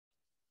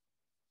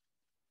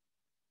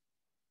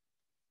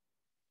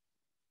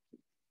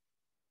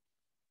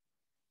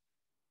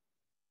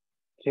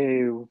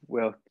Okay,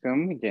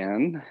 welcome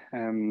again.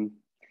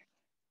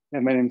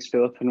 My name's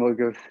Philip, and we'll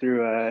go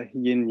through a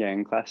yin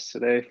yang class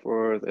today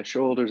for the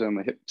shoulders and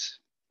the hips.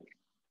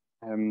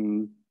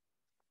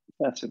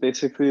 So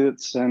basically,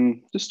 let's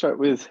just start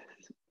with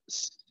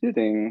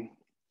sitting.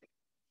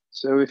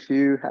 So if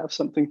you have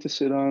something to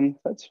sit on,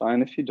 that's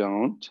fine. If you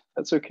don't,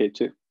 that's okay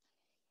too.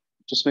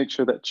 Just make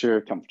sure that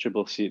you're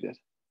comfortable seated.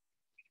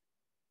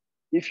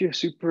 If you're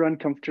super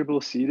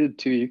uncomfortable seated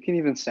too, you can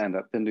even stand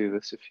up and do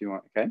this if you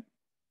want, okay?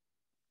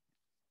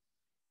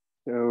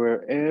 So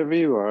wherever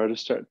you are,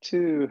 just start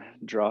to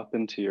drop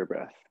into your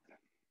breath,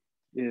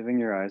 giving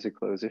your eyes a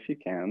close if you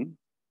can.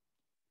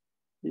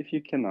 If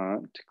you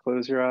cannot,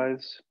 close your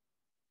eyes,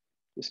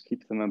 just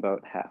keep them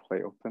about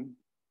halfway open.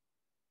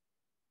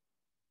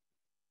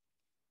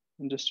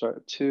 And just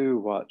start to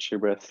watch your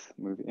breath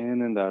move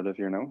in and out of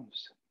your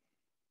nose.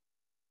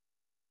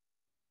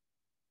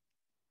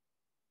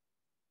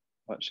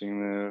 Watching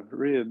the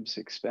ribs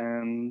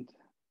expand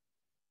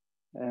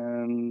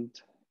and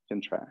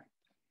contract.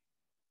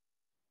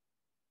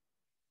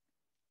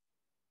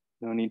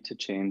 No need to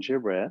change your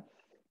breath,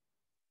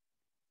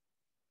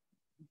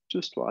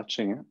 just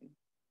watching it.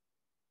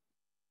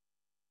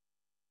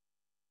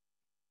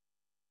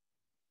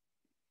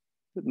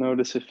 But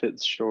notice if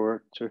it's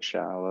short or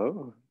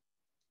shallow,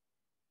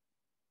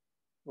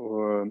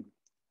 or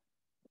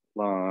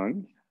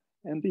long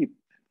and deep.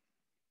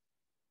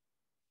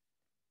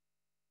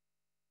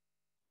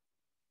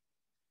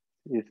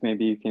 If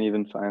maybe you can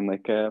even find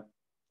like a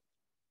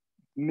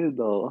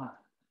middle.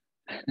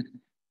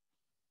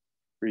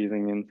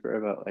 Breathing in for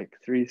about like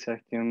 3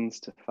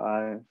 seconds to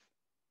 5.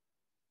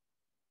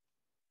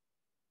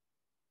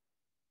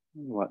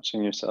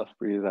 Watching yourself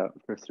breathe out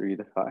for 3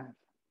 to 5,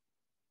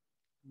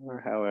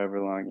 or however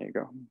long you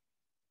go.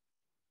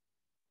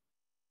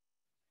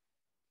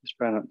 Just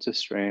try not to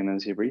strain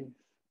as you breathe.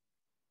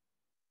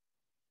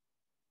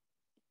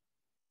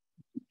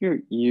 Keep your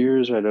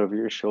ears right over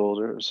your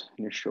shoulders,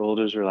 and your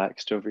shoulders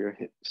relaxed over your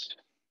hips.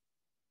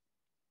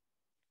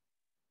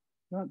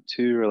 Not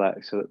too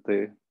relaxed so that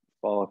they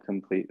fall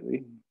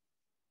completely.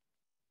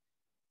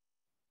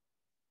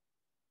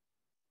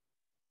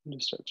 And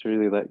just start to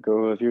really let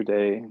go of your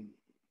day.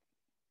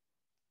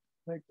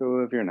 Let go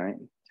of your night.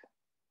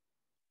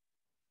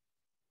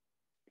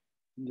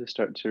 And just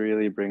start to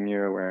really bring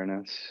your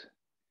awareness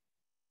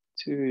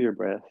to your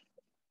breath,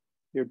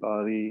 your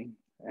body,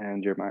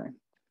 and your mind.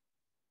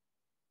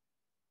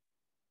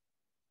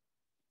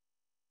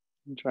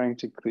 And trying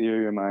to clear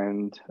your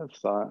mind of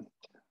thought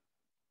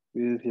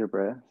with your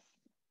breath.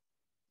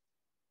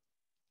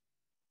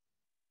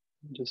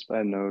 Just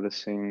by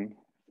noticing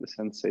the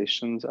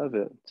sensations of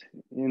it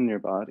in your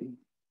body.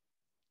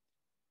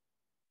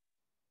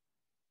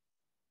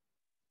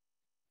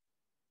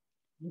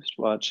 Just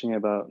watching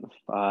about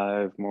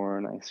 5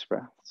 more nice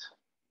breaths.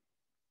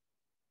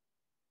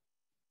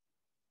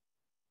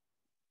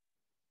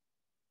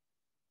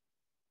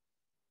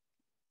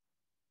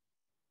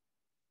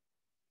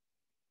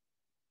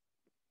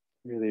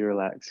 Really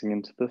relaxing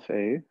into the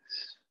face,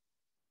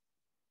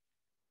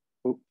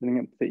 opening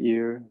up the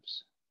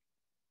ears,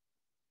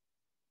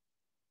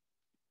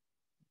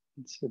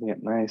 and sitting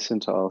it nice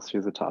and tall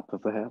through the top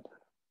of the head.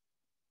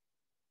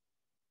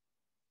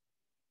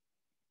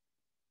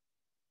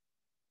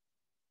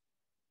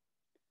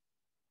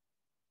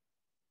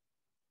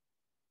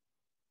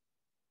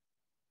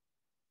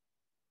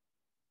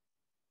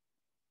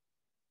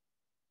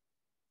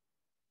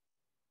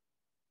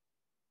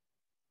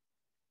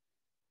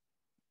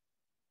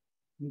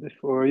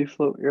 Before you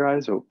float your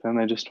eyes open,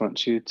 I just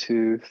want you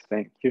to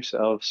thank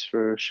yourselves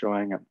for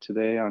showing up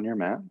today on your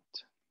mat.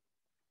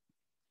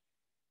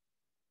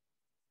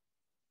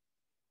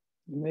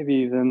 Maybe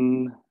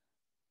even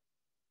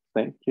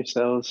thank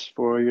yourselves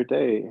for your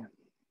day.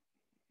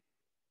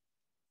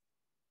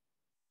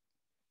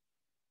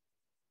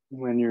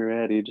 When you're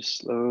ready, just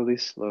slowly,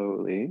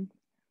 slowly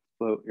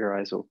float your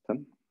eyes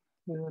open,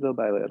 little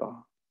by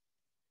little.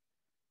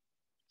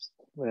 Just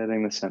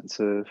letting the sense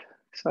of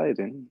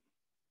exciting.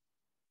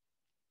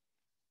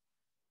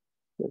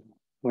 Good.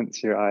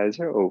 Once your eyes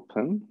are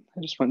open,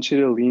 I just want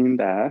you to lean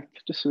back,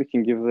 just so we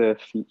can give the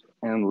feet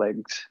and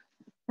legs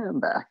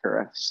and back a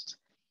rest.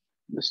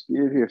 Just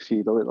give your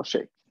feet a little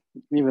shake.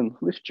 You can even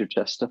lift your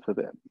chest up a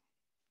bit.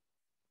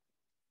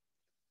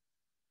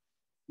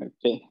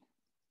 Okay.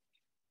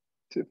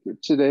 So for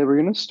today, we're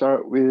going to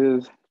start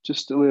with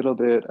just a little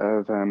bit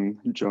of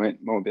joint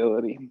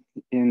mobility.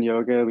 In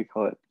yoga, we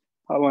call it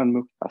Pawan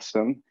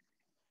Muktasana.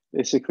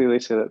 Basically, they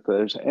say that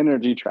there's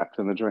energy trapped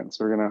in the joints,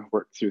 so we're going to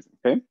work through them,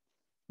 okay?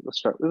 We'll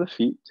start with the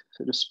feet.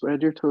 So just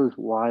spread your toes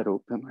wide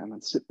open and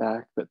then sit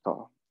back a bit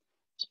tall.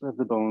 Spread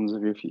the bones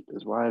of your feet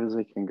as wide as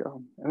they can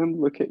go. And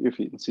then look at your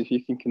feet and see if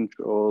you can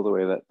control the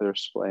way that they're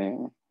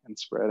splaying and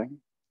spreading.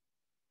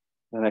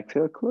 Then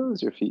exhale,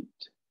 close your feet.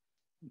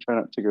 Try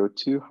not to go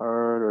too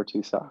hard or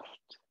too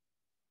soft.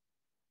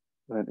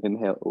 Then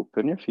inhale,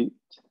 open your feet.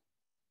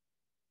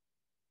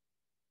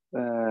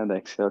 And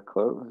exhale,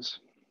 close.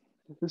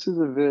 This is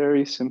a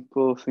very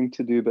simple thing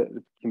to do, but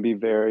it can be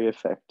very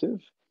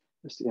effective.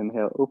 Just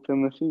inhale,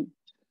 open the feet.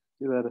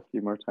 Do that a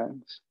few more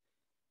times.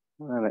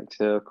 And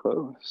exhale,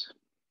 close.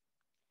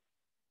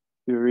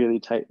 If you're really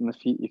tight in the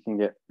feet, you can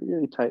get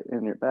really tight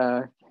in your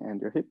back and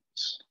your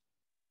hips.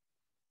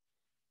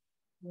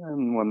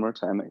 And one more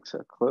time,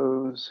 exhale,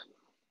 close.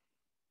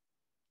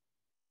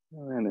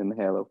 And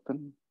inhale,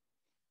 open.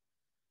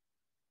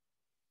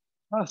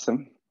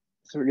 Awesome.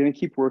 So we're going to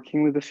keep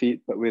working with the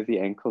feet, but with the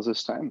ankles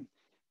this time.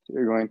 So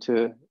you're going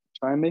to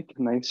try and make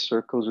nice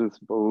circles with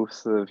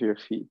both of your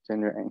feet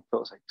and your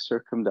ankles, like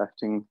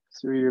circumducting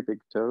through your big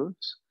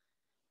toes.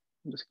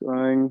 Just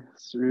going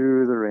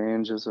through the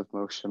ranges of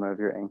motion of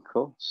your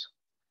ankles.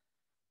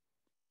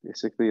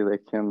 Basically, they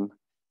can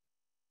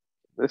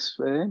this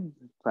way,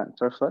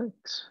 plantar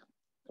flex,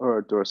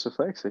 or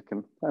dorsiflex. They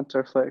can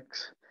plantar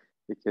flex.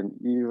 They can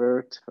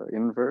evert or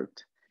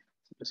invert.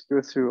 So just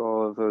go through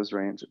all of those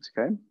ranges,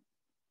 okay?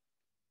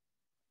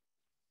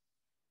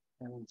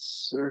 And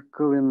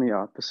circle in the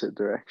opposite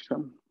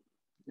direction.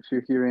 If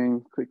you're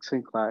hearing clicks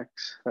and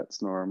clacks,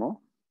 that's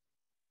normal.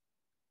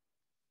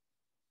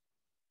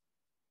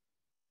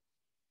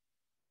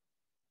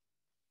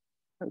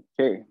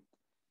 Okay.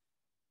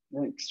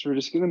 Next, we're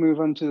just going to move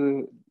on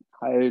to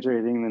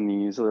hydrating the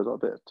knees a little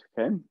bit,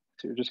 okay?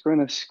 So you're just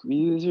going to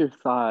squeeze your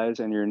thighs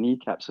and your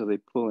kneecaps so they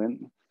pull in.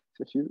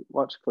 So if you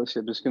watch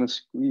closely, I'm just going to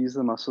squeeze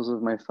the muscles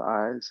of my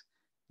thighs.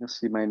 You'll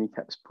see my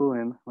kneecaps pull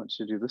in. I want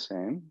you to do the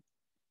same.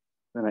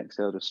 Then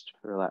exhale, just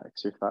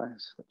relax your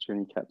thighs. Let your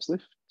kneecaps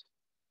lift.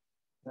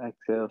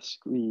 Exhale,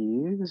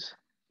 squeeze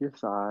your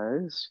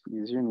thighs,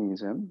 squeeze your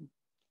knees in.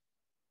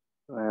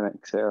 And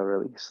exhale,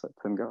 release, let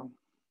them go.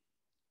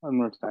 One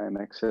more time,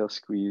 exhale,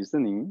 squeeze the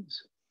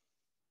knees.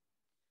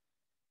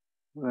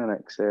 And then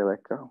exhale,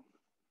 let go.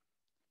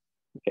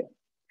 Okay,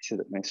 sit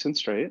up nice and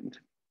straight.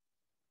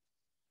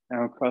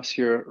 Now cross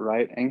your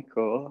right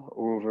ankle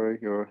over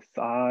your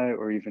thigh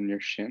or even your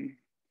shin.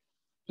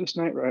 Just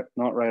not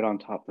right on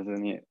top of the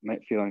knee. It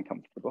might feel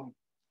uncomfortable.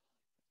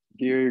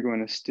 Here you're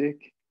going to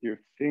stick your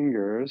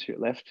fingers, your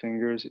left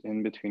fingers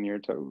in between your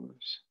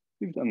toes.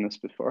 We've done this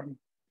before.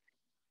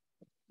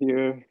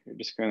 Here, you're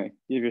just going to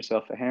give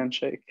yourself a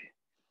handshake.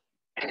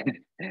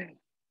 I'm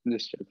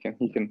just joking.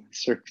 You can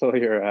circle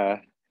your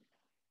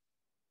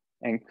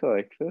ankle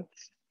like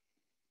this.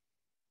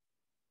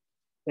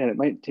 And it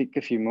might take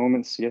a few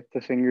moments to get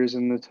the fingers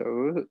in the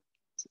toes,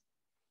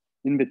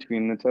 in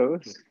between the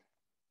toes.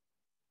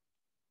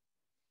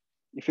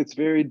 If it's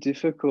very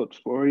difficult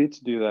for you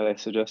to do that, I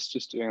suggest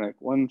just doing like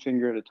one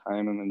finger at a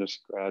time and then just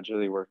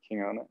gradually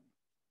working on it.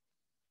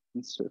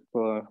 And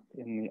circle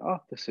in the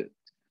opposite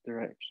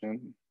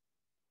direction.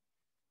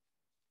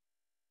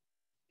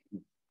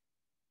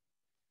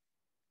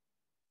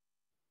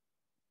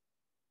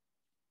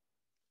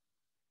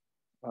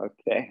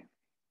 Okay.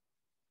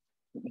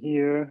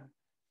 Here, what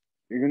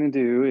you're gonna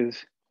do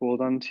is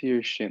hold on to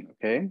your shin,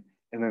 okay?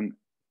 And then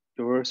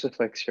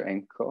dorsiflex your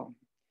ankle.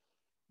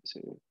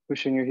 So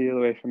pushing your heel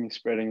away from you,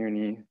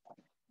 spreading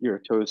your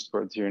toes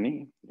towards your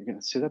knee. You're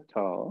gonna sit up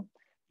tall.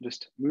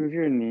 Just move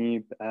your knee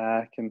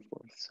back and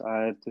forth,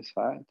 side to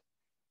side.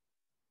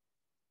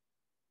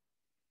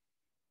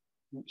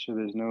 Make sure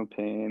there's no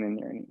pain in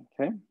your knee,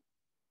 okay?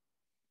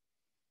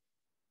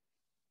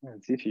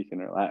 And see if you can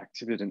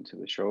relax a bit into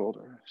the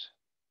shoulders.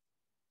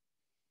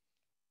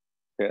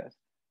 Good.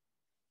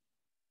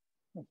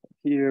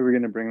 Here, we're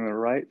gonna bring the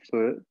right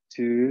foot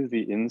to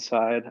the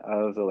inside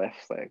of the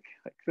left leg,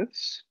 like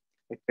this,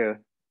 like a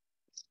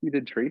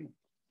seated tree,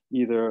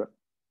 either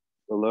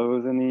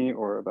below the knee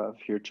or above,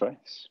 your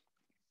choice.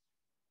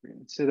 We're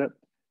gonna sit up,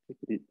 take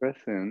a deep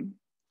breath in,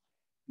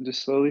 and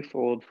just slowly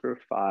fold for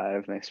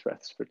 5 nice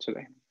breaths for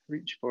today.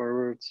 Reach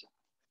forwards,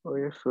 pull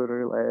your foot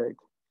or leg.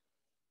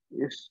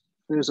 If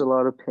there's a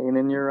lot of pain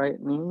in your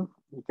right knee,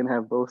 you can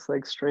have both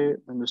legs straight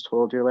and just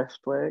hold your left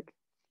leg.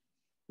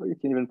 Or you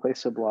can even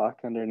place a block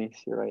underneath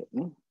your right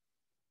knee.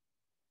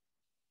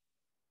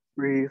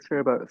 Breathe for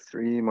about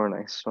 3 more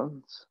nice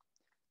ones.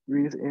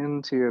 Breathe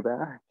into your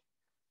back.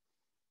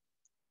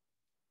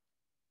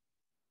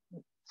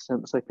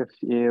 Sense like a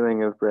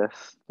feeling of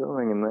breath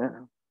going in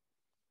there.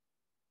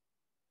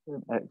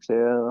 And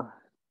exhale,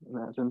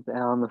 imagine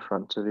down the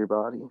front of your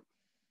body.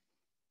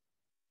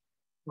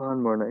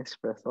 One more nice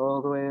breath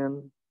all the way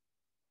in.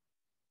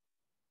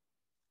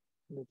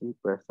 And a deep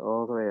breath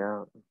all the way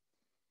out.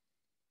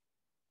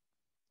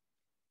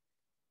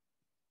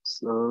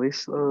 Slowly,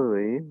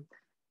 slowly,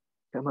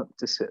 come up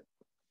to sit.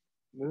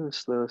 Move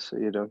slow so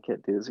you don't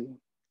get dizzy.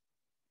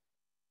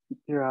 Keep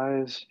your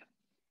eyes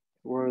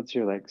towards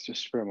your legs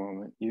just for a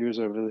moment, ears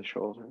over the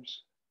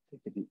shoulders.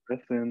 Take a deep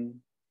breath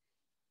in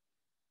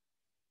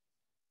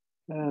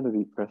and a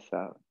deep breath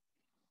out.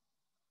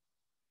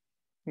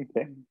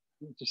 Okay,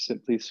 just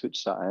simply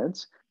switch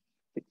sides.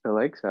 Take the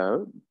legs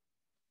out.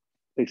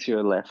 Place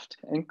your left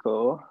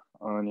ankle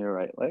on your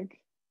right leg.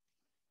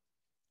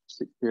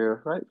 Stick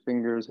your right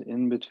fingers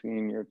in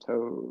between your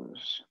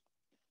toes.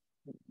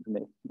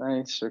 Make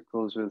nice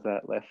circles with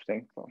that left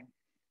ankle.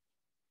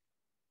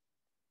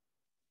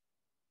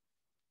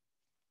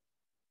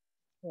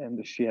 And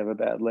if you have a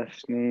bad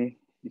left knee,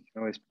 You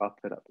can always pop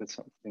it up with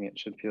something, it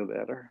should feel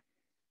better.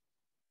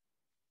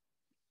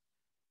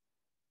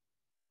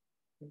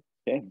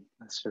 Okay,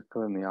 let's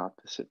circle in the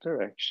opposite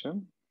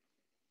direction.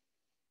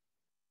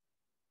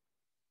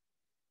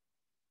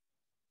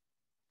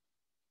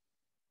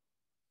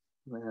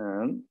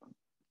 And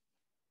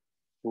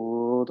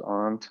hold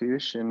on to your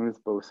shin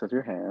with both of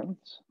your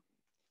hands.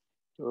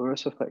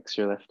 Also flex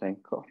your left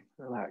ankle.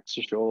 Relax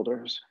your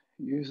shoulders.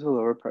 Use the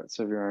lower parts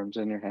of your arms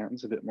and your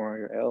hands a bit more,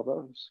 your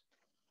elbows.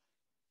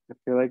 If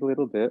you like a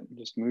little bit,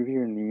 just move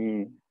your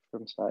knee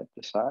from side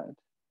to side.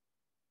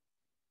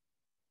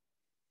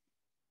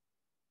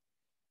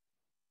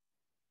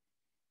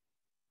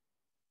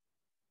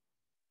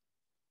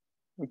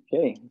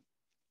 Okay,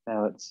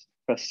 now let's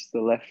press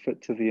the left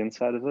foot to the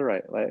inside of the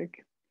right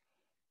leg.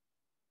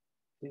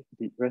 Take a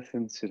deep breath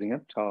in, sitting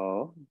up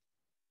tall.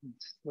 And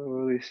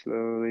slowly,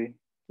 slowly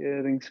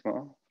getting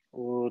small,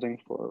 folding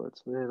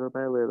forwards little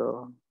by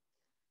little.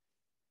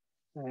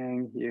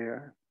 Hang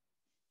here.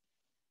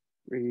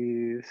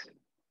 Breathe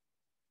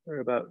for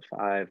about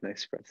 5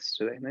 nice breaths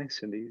today,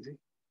 nice and easy.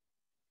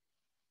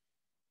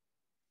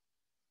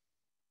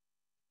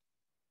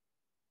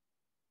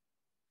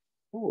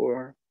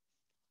 4.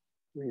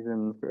 Breathe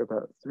in for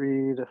about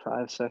 3 to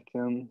 5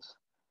 seconds.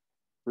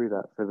 Breathe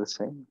out for the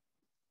same.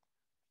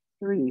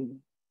 3.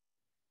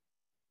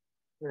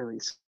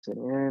 Releasing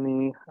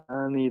any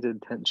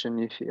unneeded tension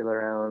you feel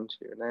around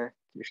your neck,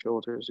 your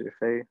shoulders, your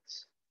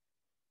face.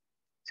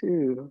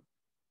 2.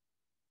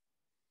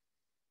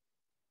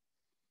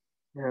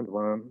 And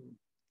 1.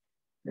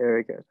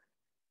 Very good.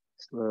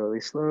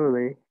 Slowly,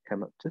 slowly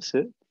come up to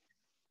sit.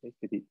 Take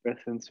a deep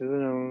breath in through the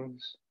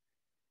nose.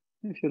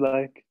 If you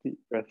like, deep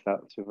breath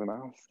out through the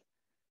mouth.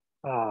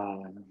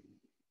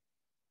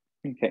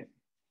 Okay.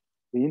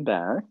 Lean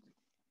back.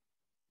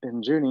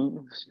 Bend your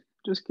knees.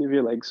 Just give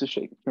your legs a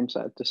shake from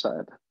side to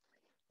side,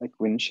 like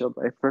windshield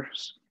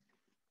wipers.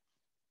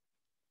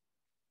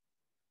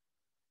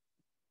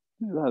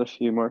 Do that a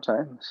few more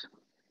times.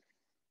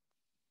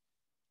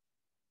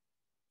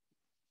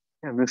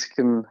 And this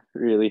can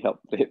really help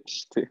the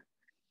hips too.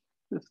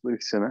 Just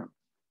loosen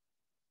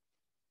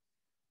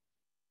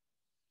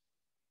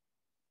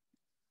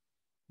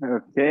it.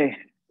 Okay.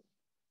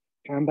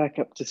 Come back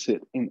up to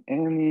sit in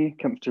any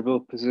comfortable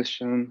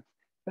position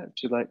that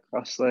you like,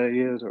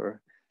 cross-legged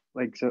or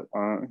legs out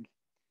long.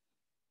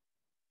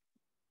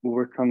 We'll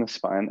work on the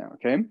spine now,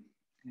 okay?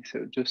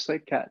 So just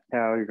like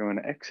cat-cow, you're going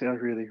to exhale,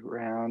 really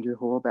round your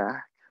whole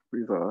back.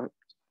 Breathe out.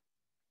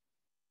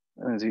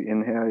 As you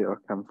inhale, you'll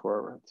come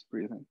forwards,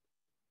 breathing.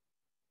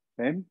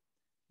 Okay?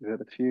 Do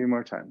that a few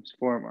more times.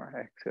 4 more.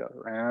 Exhale,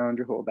 round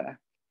your whole back.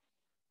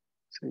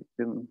 So you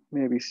can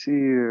maybe see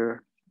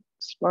your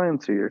spine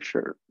through your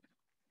shirt.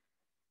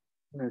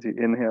 As you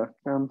inhale,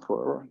 come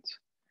forwards.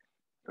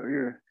 Throw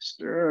your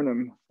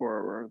sternum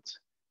forwards.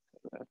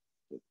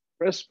 The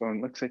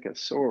breastbone looks like a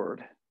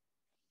sword.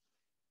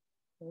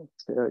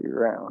 Exhale, you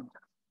round.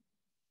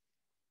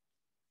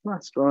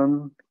 Last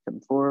one,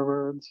 come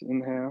forwards,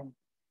 inhale.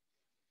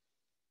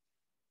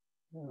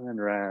 And then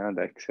round,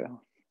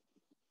 exhale.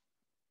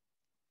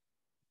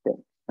 Okay,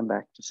 come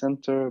back to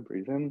center,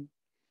 breathe in.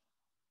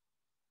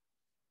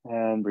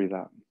 And breathe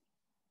out.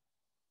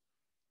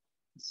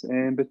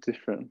 Same but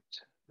different.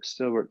 We're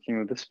still working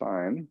with the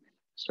spine.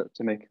 Start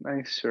to make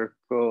nice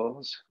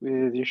circles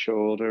with your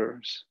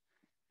shoulders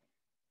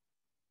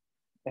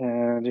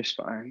and your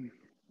spine.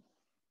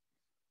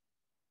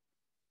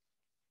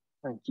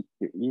 And keep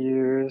your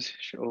ears,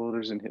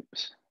 shoulders, and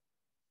hips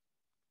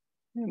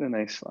in a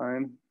nice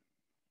line.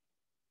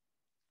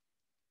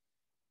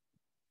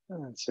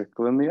 And then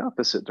circle in the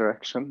opposite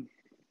direction.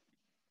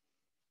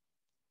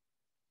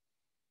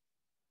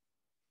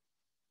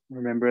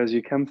 Remember, as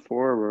you come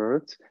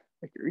forwards,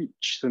 like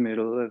reach the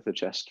middle of the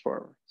chest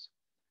forwards.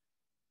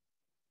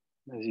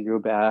 As you go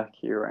back,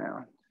 you're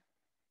round.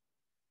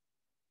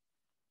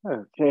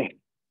 Okay.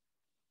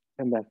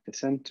 Come back to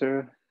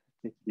center.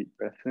 Take a deep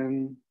breath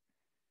in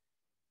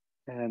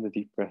and a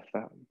deep breath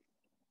out.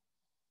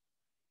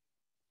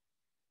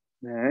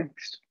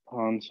 Next,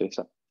 palms face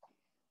up.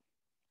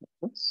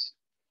 This.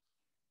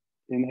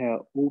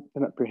 Inhale,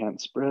 open up your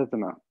hands, spread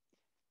them out.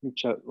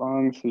 Reach out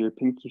long through your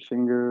pinky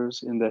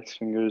fingers, index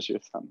fingers, your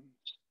thumbs.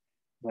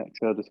 And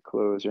exhale, just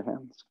close your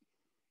hands.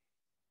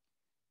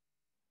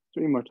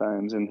 3 more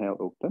times. Inhale,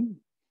 open.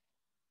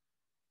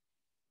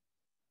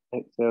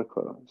 Exhale,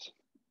 close.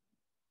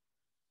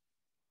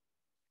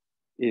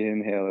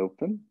 Inhale,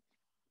 open.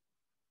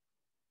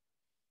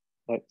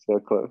 Exhale,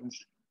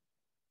 close.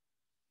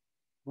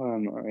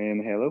 1 more.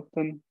 Inhale,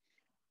 open.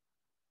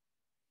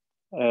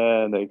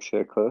 And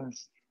exhale,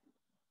 close.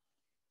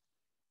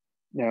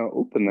 Now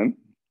open them.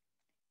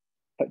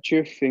 Touch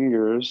your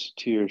fingers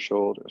to your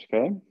shoulders,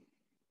 okay?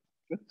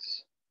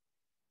 This.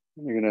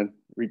 And you're gonna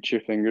reach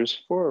your fingers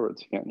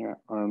forwards again, your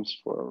arms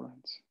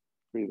forwards.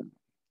 Breathe in.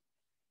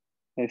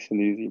 Nice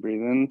and easy,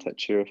 breathe in.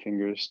 Touch your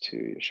fingers to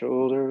your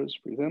shoulders,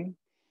 breathe in.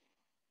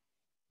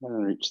 And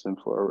then reach them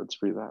forwards,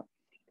 breathe out.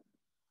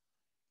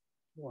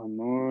 1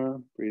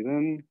 more, breathe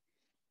in.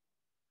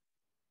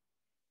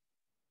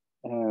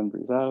 And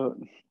breathe out.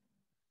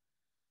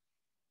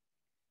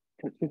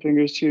 Put your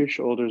fingers to your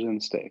shoulders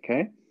and stay,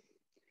 okay?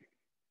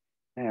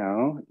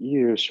 Now,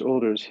 ears,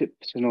 shoulders,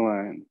 hips in a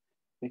line.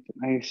 Make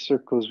nice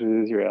circles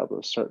with your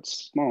elbows. Start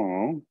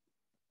small,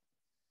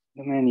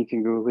 and then you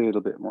can go a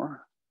little bit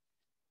more.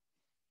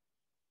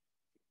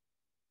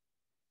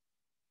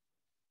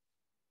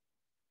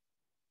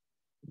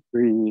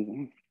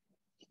 Breathing.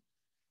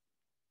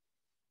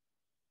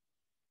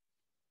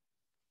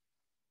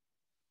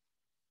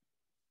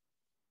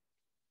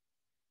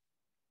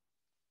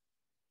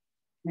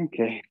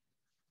 Okay.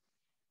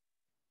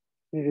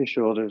 Give your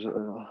shoulders a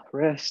little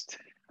rest,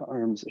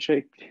 arms a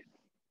shake.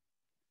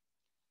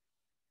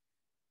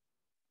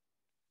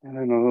 And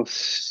then we'll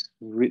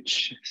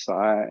switch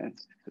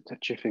sides.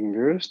 Touch your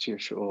fingers to your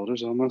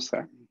shoulders, almost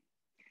there.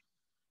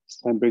 This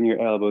time bring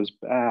your elbows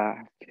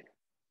back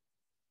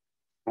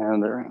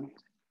and around.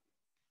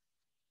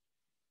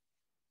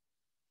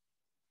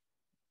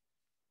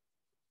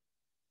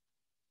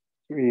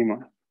 3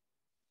 more.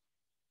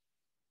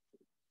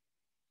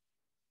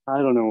 I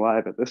don't know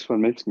why, but this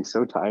one makes me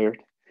so tired.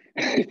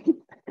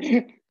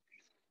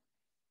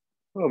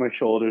 Oh, my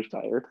shoulder's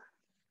tired.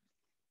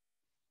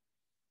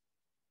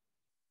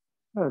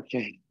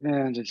 Okay,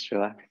 and just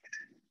relax.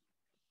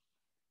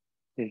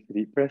 Take a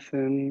deep breath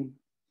in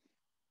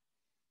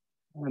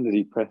and a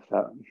deep breath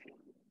out.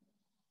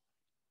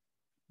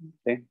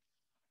 Okay,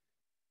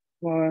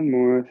 one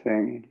more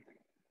thing.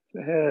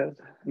 The head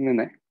and the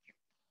neck.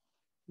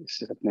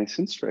 Sit up nice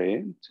and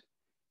straight.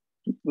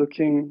 Keep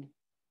looking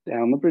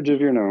down the bridge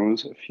of your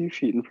nose, a few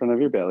feet in front of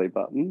your belly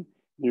button.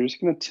 You're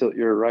just going to tilt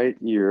your right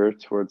ear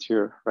towards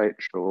your right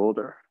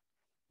shoulder.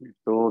 Your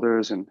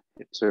shoulders and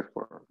hips are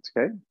forwards,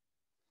 okay?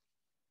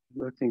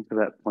 Looking to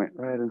that point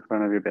right in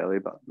front of your belly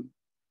button.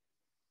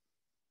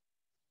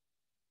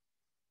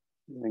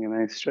 Getting a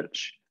nice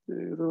stretch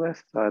through the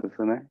left side of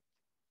the neck.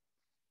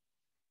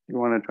 You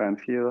want to try and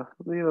feel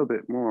a little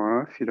bit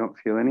more. If you don't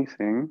feel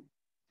anything,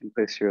 you can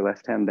place your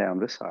left hand down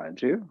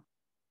beside you.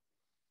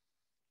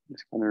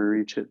 Just going to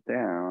reach it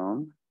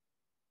down.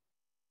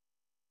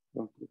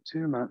 Don't do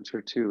too much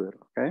or too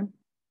little, okay?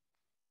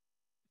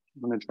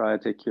 I'm going to try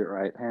to take your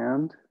right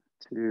hand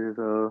to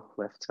the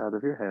left side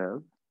of your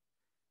head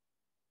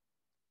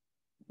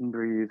and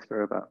breathe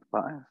for about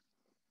 5.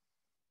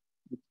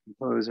 You can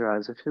close your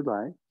eyes if you'd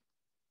like.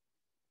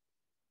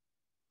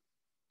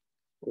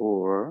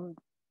 4,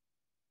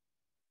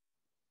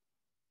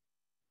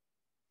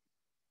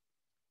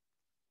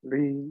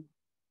 3,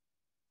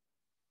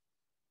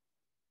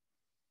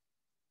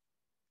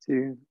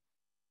 2,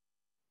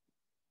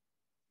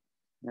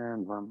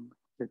 and 1.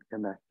 Good,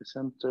 come back to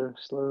center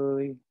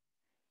slowly.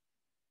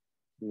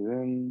 Breathe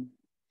in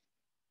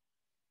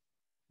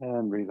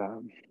and breathe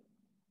out.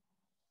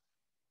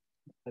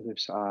 Other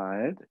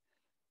side.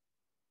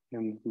 You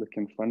can look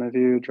in front of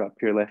you, drop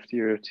your left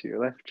ear to your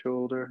left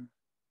shoulder.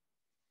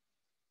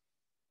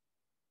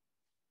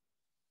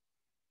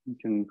 You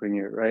can bring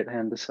your right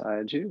hand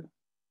beside you.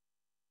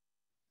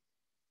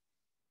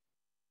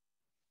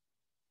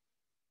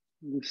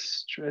 Just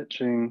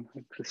stretching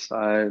the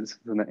sides of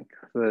the neck,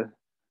 the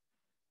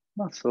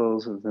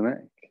muscles of the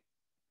neck.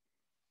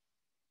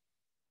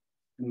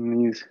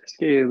 And these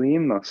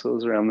scalene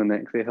muscles around the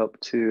neck, they help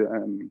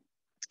to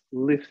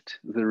lift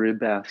the rib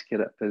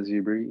basket up as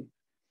you breathe.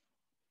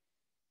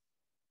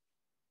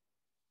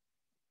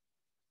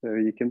 So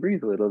you can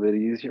breathe a little bit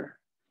easier.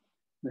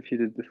 If you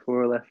did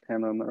before, left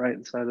hand on the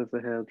right side of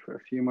the head for a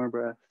few more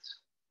breaths.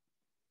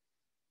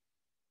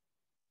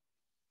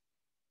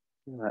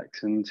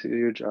 Relax into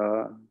your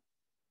jaw.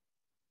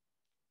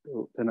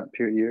 Open up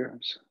your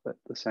ears, let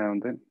the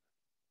sound in.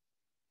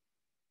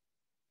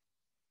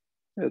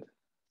 Good.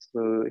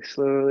 Slowly,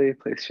 slowly,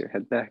 place your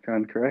head back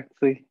on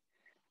correctly.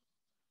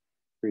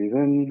 Breathe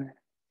in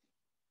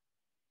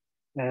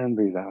and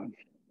breathe out.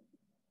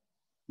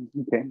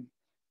 Okay,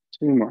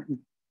 2 more.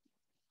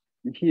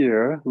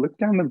 Here, look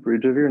down the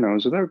bridge of your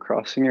nose without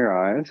crossing your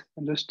eyes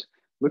and just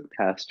look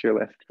past your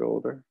left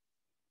shoulder.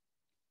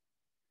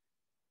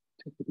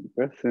 Take a deep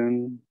breath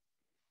in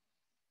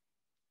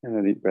and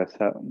a deep breath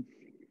out.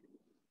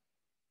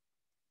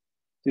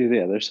 Do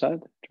the other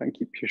side. Try and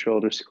keep your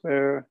shoulders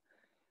square.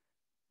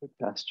 Look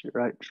past your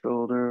right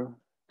shoulder.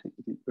 Take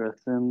a deep breath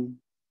in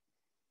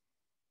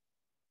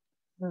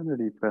and a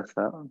deep breath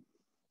out.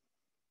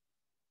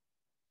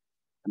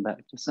 Come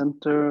back to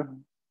center.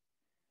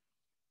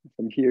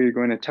 From here, you're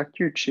going to tuck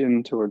your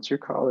chin towards your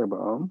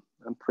collarbone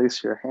and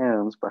place your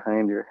hands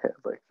behind your head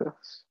like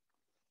this.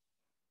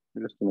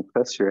 You're just going to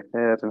press your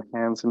head and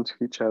hands into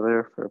each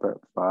other for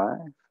about 5.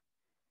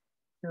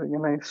 Feeling a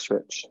nice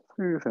stretch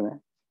through the neck.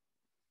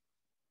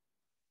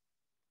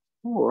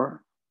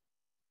 4,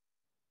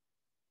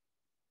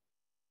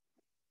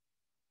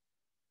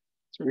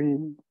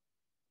 3,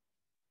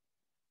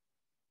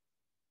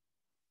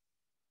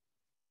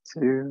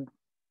 2,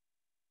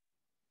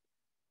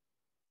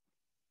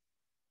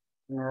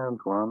 and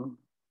 1.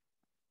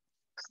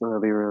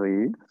 Slowly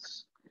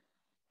release.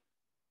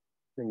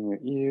 Bring your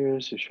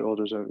ears, your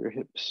shoulders over your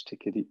hips.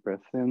 Take a deep breath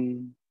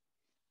in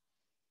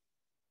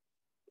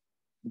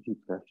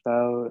Deep breath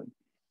out.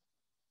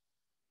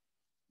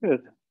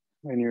 Good.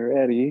 When you're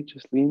ready,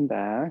 just lean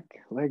back,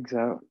 legs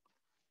out,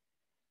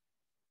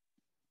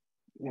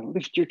 and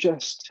lift your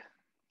chest.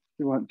 If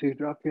you want to,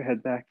 drop your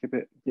head back a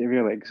bit, give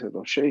your legs a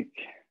little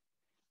shake.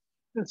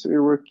 So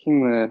you're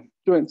working the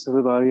joints of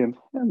the body and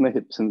the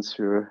hips and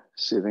through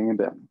sitting a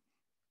bit.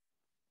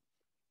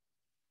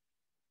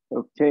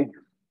 Okay.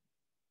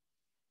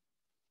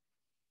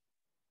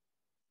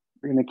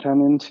 We're going to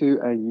come into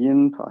a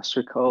yin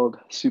posture called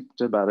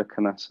Supta Baddha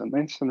Konasana.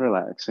 Nice and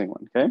relaxing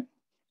one, okay?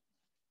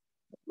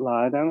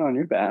 Lie down on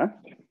your back.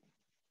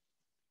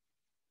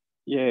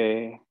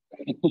 Yay.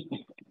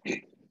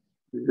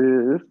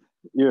 With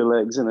your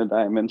legs in a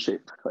diamond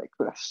shape like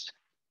this,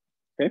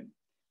 okay?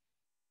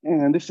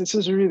 And if this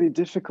is really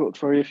difficult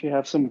for you, if you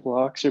have some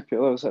blocks or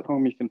pillows at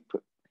home, you can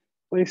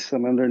place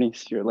them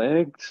underneath your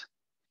legs.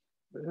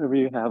 Whatever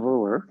you have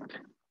will work.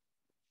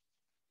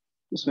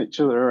 Just make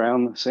sure they're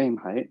around the same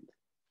height.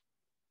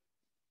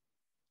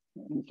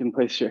 You can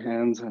place your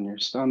hands on your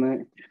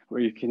stomach, or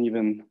you can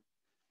even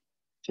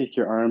take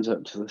your arms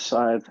out to the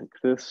side like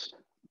this,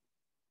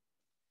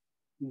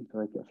 into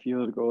like a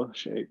field goal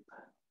shape.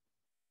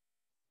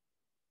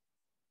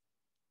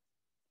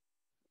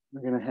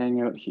 We're going to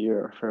hang out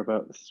here for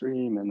about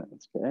 3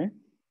 minutes, okay?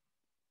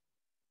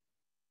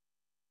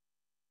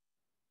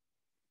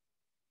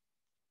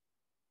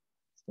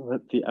 So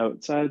let the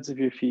outsides of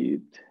your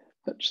feet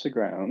touch the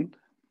ground.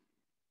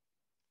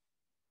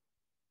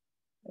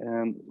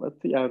 And let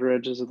the outer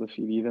edges of the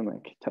feet even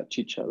like touch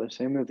each other.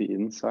 Same with the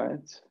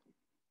insides.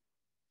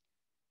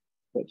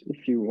 But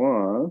if you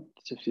want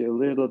to feel a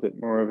little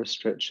bit more of a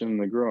stretch in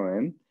the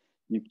groin,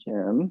 you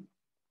can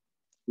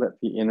let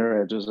the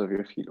inner edges of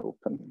your feet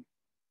open.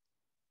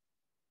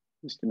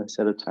 Just gonna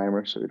set a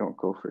timer so we don't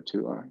go for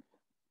too long.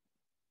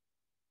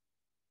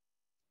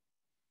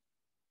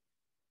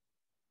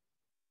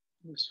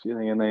 Just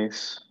feeling a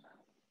nice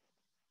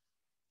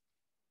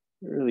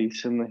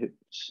release in the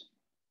hips.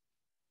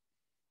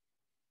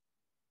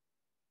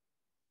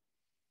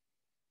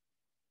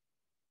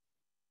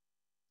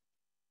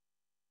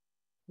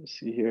 Just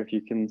see here if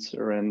you can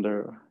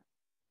surrender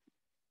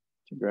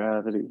to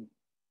gravity.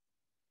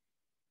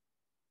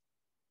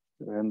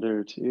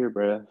 Surrender to your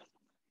breath.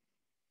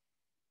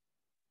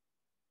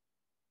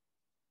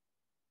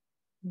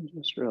 And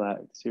just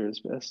relax here as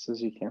best as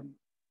you can.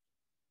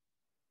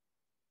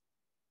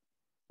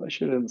 I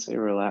shouldn't say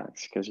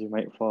relax because you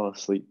might fall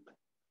asleep.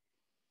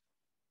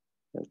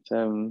 But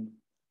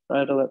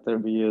try to let there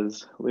be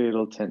as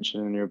little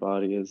tension in your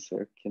body as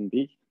there can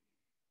be.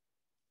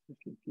 If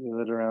you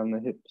feel it around the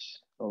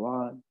hips a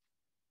lot,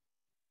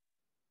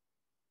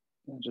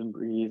 imagine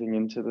breathing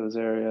into those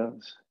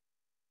areas,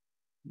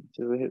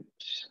 into the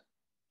hips.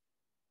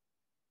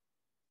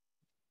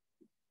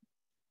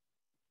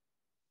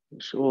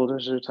 The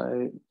shoulders are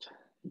tight.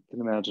 You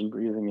can imagine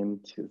breathing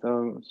into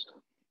those.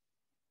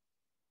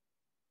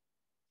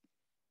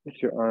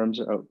 If your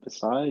arms are out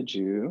beside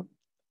you,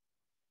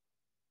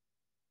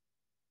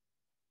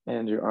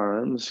 and your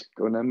arms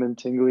go numb and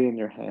tingly in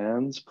your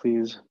hands,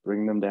 please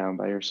bring them down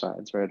by your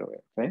sides right away,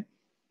 okay?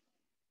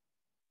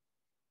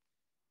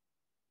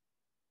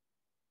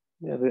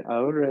 Yeah, the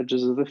outer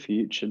edges of the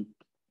feet should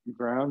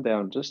ground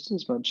down just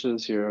as much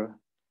as your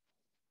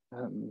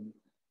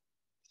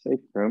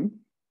sacrum,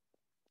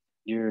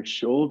 your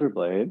shoulder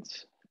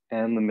blades,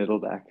 and the middle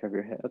back of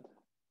your head.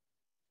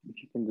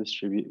 If you can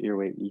distribute your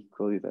weight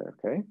equally there,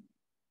 okay?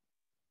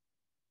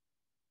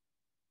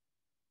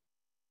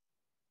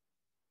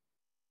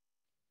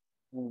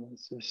 And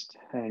let's just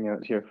hang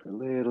out here for a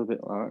little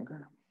bit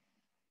longer.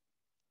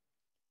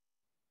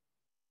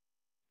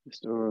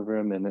 Just over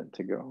a minute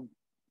to go.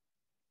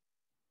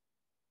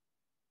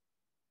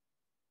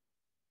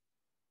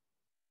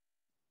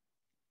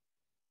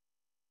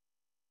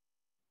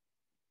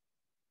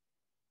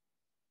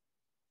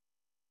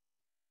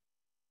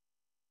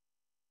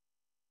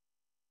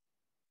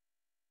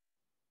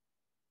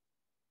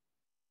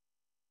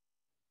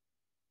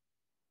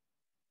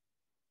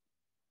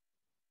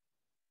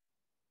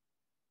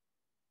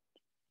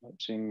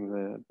 Watching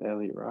the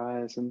belly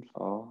rise and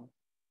fall.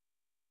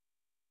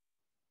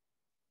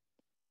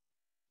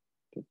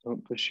 But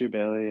don't push your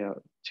belly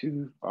out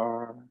too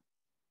far.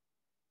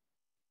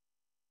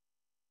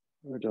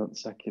 Or don't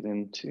suck it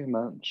in too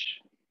much.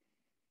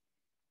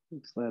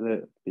 Just let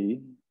it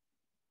be.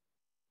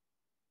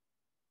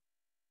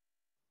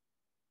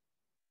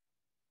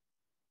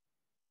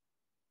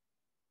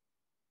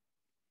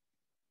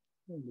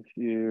 And if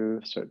you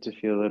start to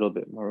feel a little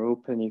bit more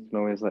open, you can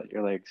always let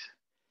your legs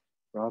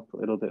drop a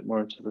little bit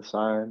more to the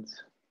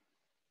sides.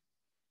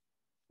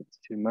 If it's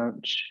too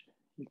much,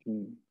 you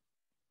can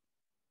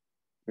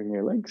bring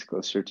your legs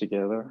closer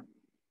together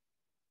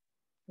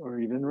or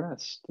even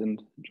rest and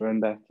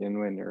join back in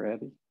when you're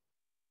ready.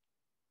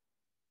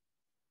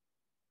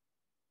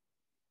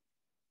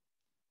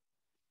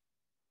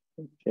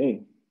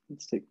 Okay,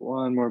 let's take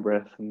one more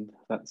breath and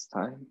that's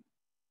time.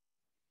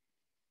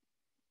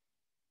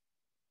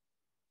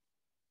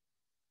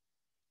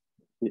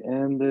 At the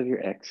end of your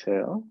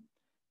exhale,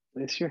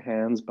 Place your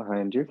hands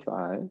behind your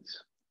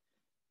thighs.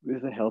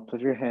 With the help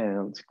of your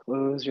hands,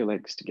 close your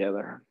legs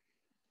together.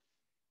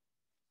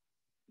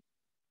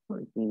 Or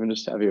you can even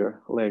just have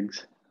your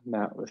legs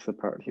mat width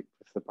apart, hip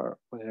width apart,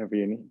 whatever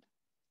you need.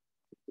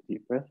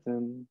 Deep breath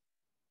in.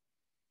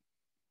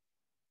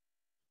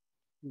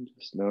 And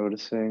just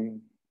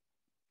noticing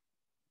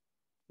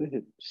the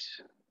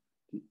hips.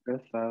 Deep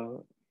breath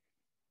out.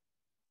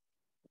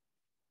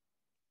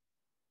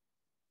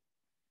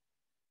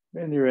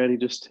 When you're ready,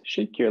 just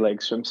shake your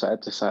legs from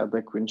side to side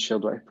like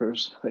windshield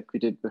wipers, like we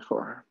did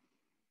before.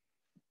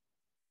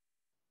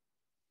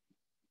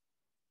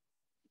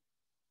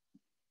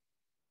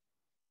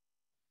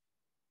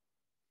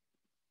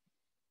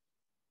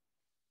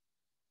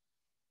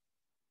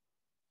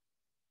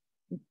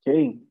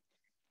 Okay,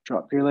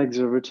 drop your legs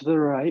over to the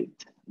right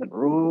and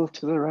roll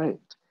to the right.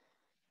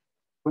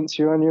 Once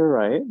you're on your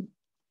right,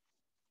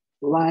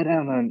 lie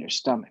down on your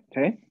stomach,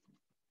 okay?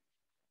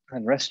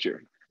 And rest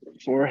your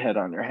forehead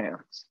on your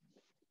hands.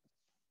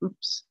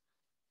 Oops.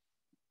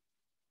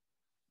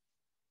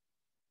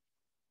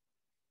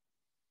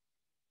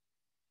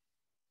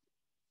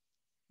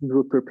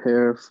 We'll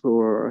prepare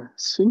for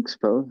Sphinx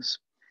pose.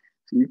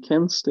 So you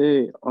can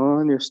stay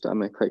on your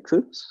stomach like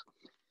this.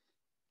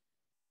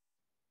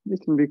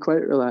 It can be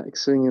quite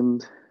relaxing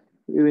and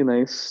really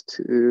nice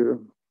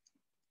to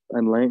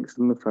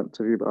lengthen the front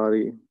of your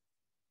body.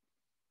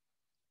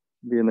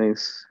 Be a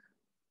nice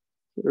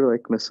sort of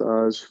like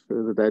massage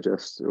for the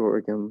digestive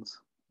organs.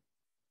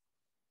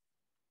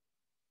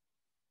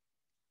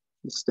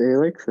 Stay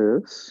like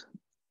this.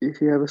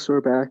 If you have a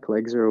sore back,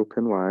 legs are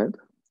open wide,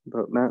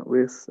 about mat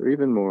width or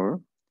even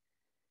more.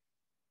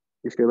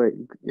 If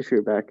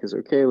your back is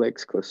okay,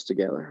 legs close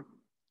together.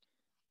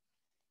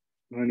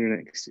 On your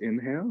next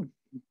inhale,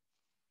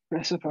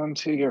 press up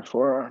onto your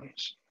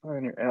forearms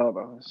on your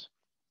elbows.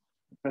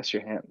 Press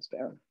your hands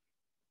down.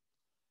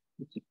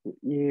 Keep your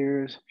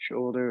ears,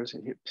 shoulders,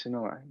 and hips in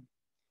a line.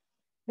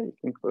 You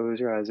can close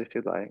your eyes if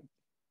you'd like.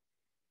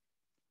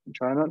 And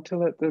try not to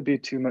let there be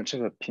too much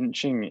of a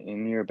pinching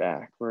in your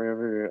back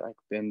wherever you're like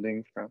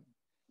bending from.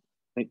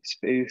 Make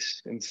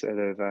space instead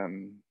of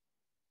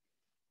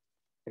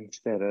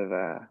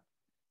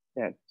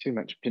too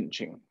much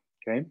pinching.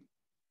 Okay.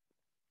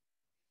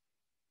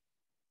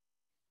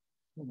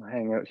 We'll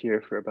hang out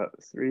here for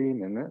about 3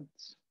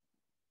 minutes.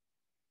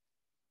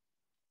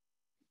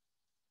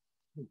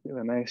 Feel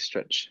a nice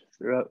stretch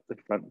throughout the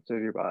front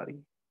of your body.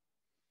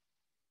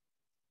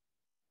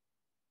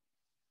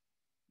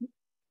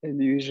 And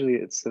usually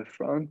it's the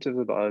front of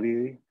the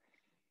body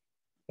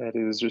that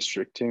is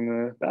restricting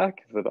the back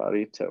of the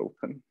body to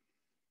open.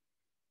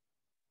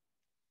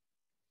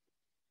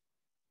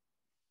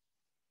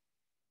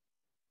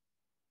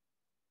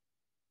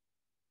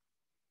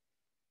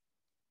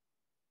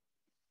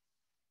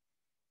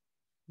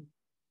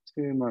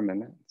 Two more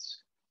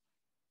minutes.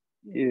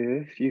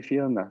 If you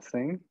feel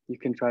nothing, you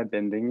can try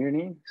bending your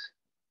knees.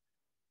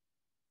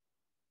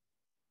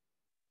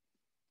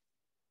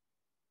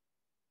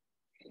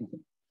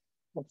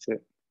 That's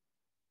it.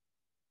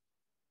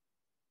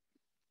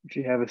 If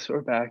you have a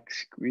sore back,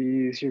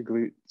 squeeze your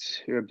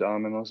glutes, your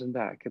abdominals, and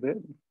back a bit.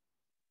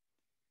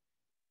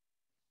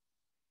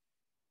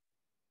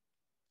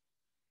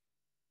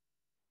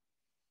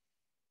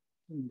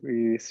 And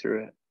breathe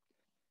through it.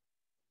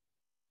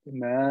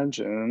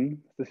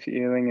 Imagine the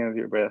feeling of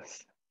your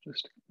breath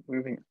just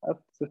moving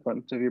up the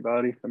front of your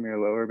body from your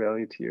lower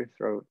belly to your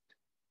throat,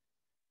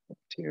 up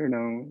to your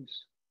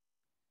nose.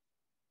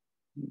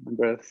 The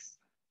breath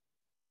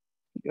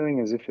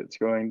feeling as if it's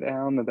going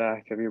down the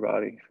back of your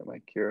body from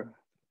like your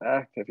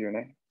back of your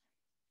neck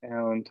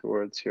down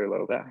towards your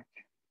low back.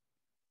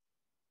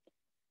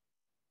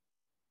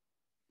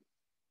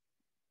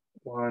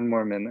 One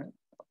more minute.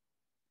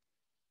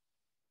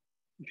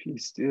 If you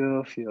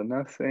still feel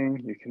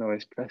nothing, you can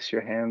always press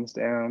your hands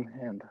down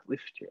and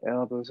lift your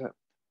elbows up.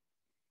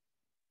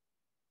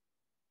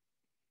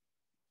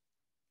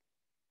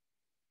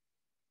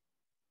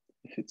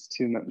 If it's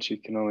too much, you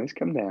can always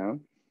come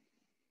down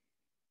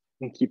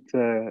and keep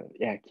the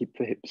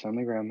hips on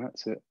the ground.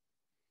 That's it.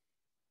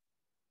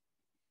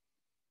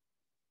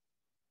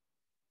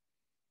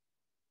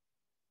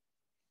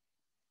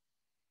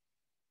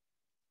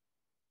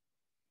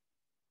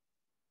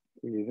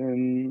 Breathe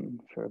in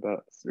for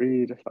about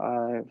 3 to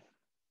 5.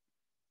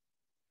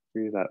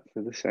 Breathe out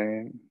for the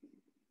same.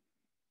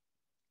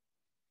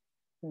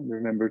 And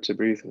remember to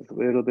breathe with a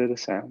little bit of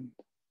sound.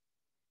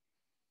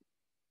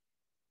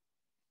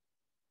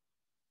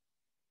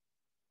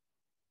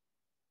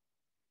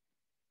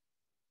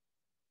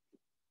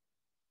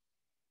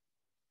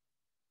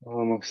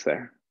 Almost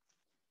there.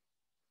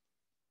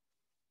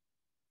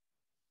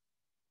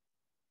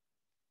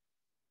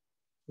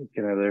 Take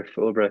another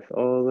full breath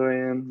all the way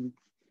in.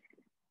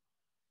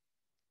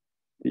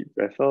 Deep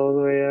breath all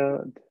the way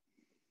out.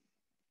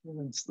 And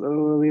then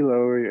slowly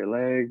lower your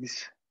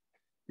legs,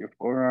 your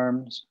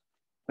forearms.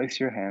 Place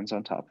your hands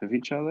on top of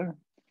each other.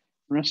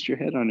 Rest your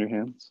head on your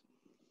hands.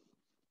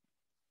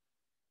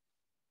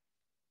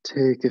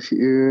 Take a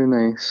few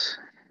nice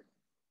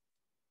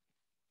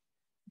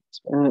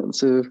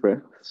Expansive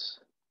breaths.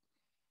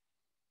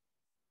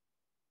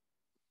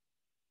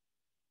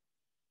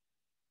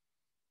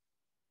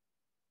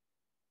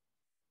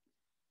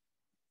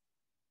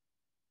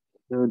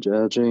 No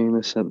judging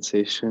the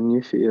sensation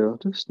you feel,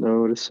 just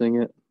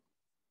noticing it.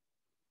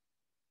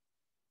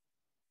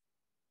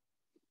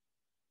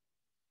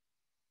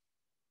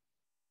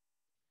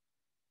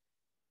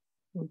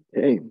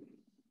 Okay.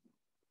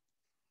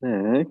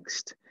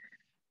 Next,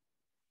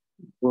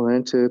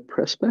 going to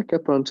press back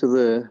up onto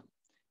the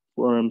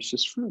forearms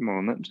just for a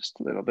moment, just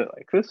a little bit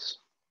like this.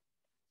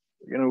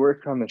 We're going to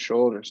work on the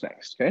shoulders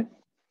next, okay?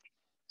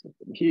 So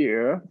from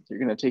here, you're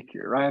going to take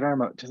your right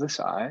arm out to the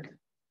side.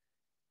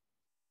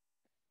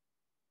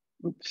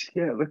 Oops,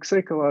 yeah, it looks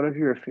like a lot of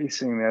you are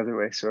facing the other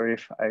way. Sorry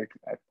if I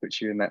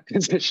put you in that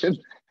position.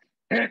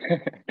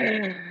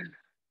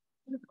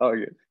 All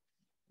good.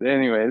 But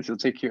anyways, you'll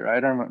take your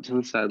right arm out to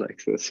the side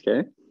like this,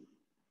 okay?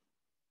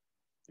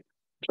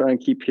 Try and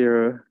keep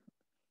your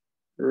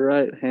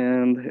right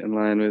hand in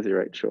line with your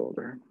right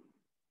shoulder.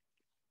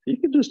 You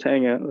can just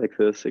hang out like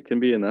this. It can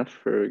be enough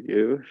for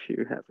you if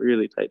you have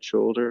really tight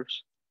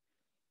shoulders.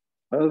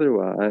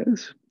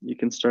 Otherwise, you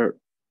can start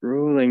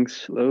rolling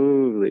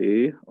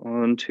slowly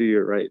onto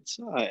your right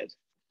side.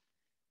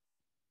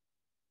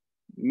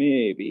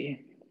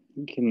 Maybe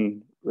you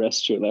can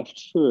rest your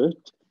left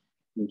foot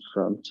in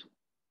front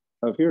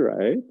of your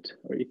right,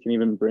 or you can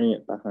even bring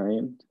it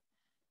behind.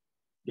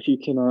 If you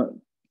cannot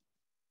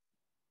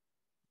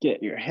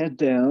get your head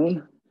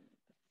down,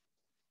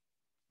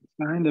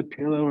 find a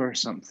pillow or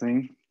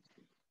something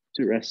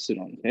to rest it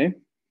on, okay?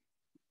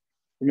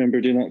 Remember,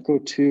 do not go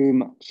too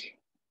much.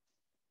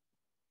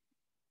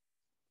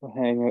 We'll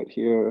hang out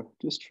here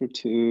just for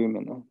 2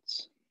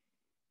 minutes.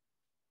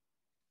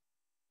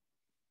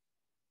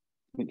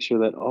 Make sure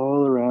that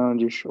all around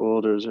your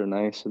shoulders are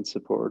nice and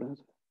supported.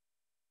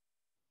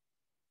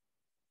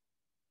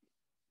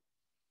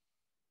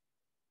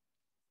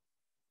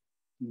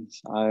 And the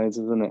sides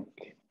of the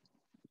neck,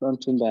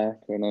 front and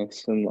back are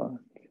nice and long.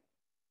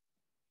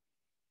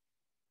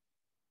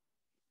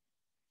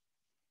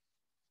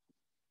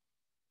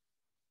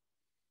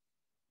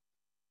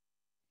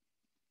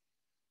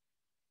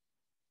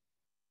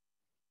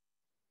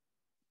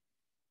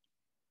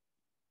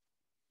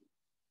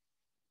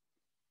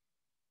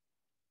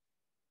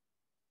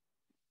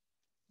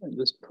 And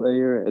just play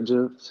your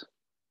edges.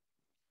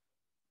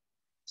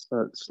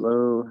 Start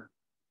slow.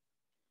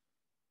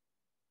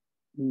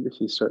 And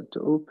if you start to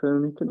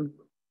open, you can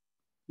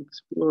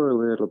explore a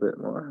little bit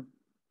more.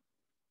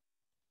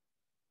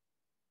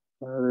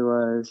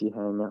 Otherwise, you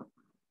hang up.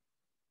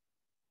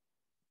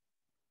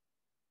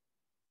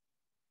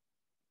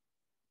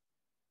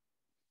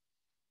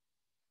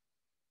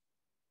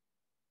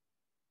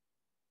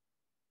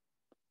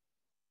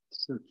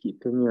 So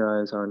keeping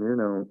your eyes on your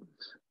nose,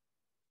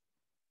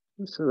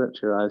 just so that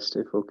your eyes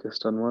stay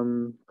focused on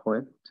one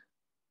point.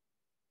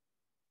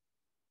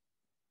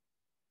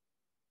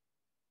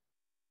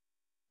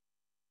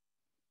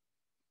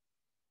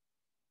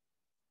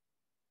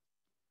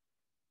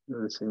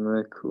 Noticing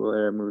the cool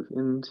air move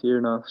into your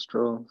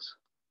nostrils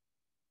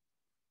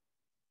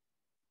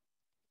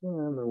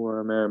and the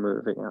warm air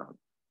moving out.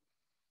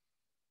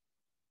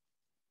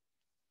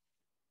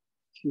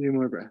 A few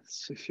more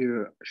breaths. If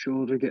your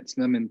shoulder gets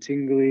numb and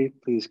tingly,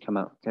 please come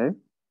out, okay?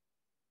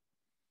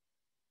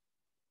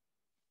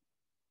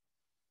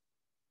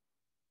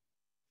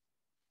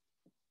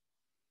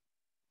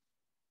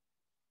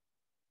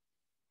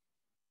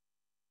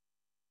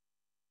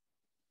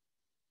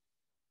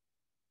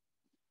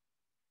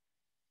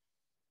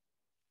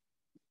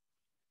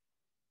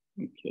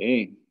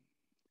 Okay,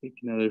 take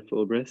another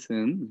full breath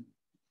in.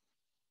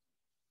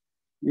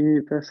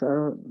 You press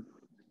out.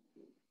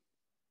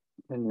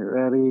 When you're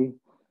ready,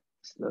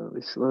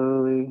 slowly,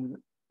 slowly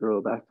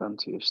roll back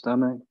onto your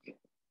stomach.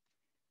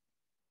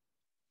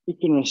 You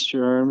can rest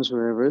your arms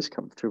wherever is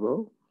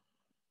comfortable.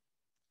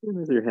 In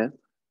with your head.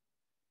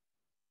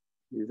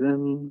 Breathe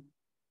in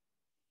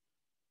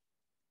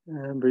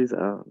and breathe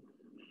out.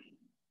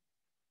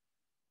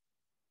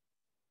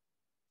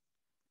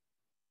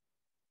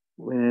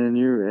 When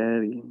you're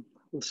ready,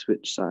 we'll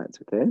switch sides,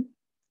 okay?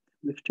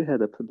 Lift your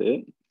head up a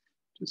bit,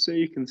 just so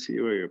you can see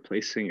where you're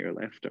placing your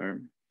left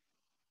arm.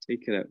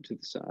 Take it out to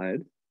the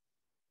side.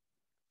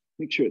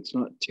 Make sure it's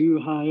not too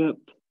high up,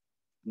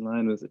 in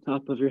line with the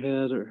top of your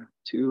head, or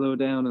too low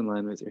down, in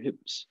line with your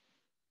hips.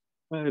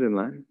 Right in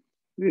line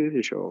with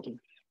your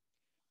shoulders.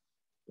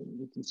 And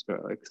you can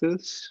start like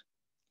this.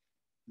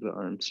 The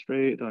arm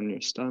straight on your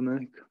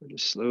stomach, or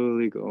just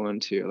slowly go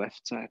onto your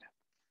left side.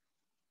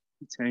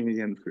 Let's hang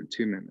again for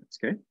 2 minutes,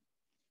 okay?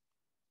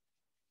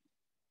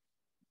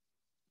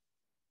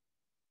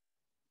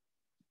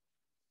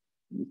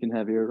 You can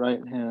have your right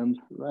hand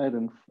right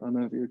in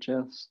front of your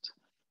chest,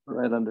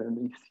 right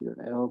underneath your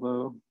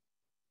elbow,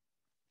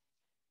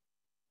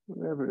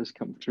 wherever is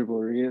comfortable,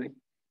 really.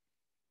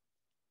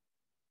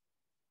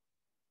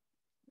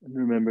 And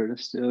remember to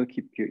still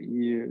keep your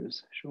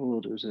ears,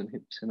 shoulders, and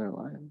hips in a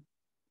line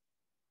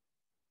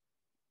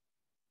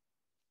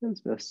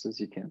as best as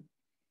you can.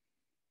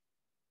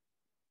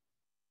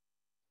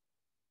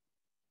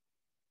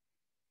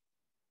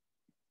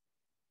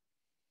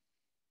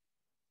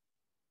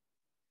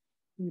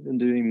 Even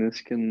doing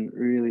this can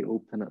really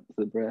open up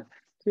the breath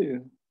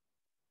too.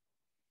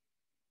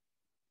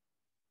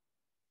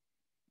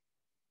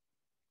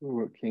 We're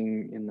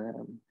working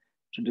in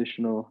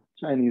traditional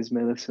Chinese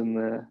medicine,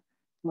 the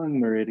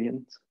lung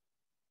meridians.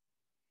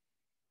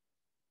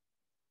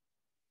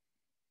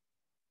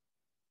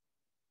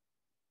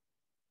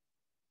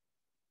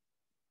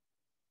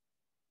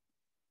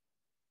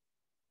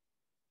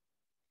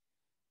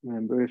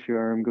 Remember, if your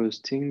arm goes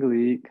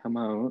tingly, come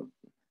out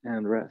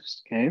and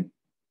rest, okay?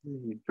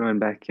 You join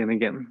back in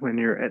again when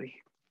you're ready.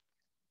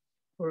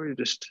 Or you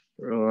just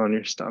roll on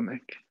your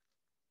stomach.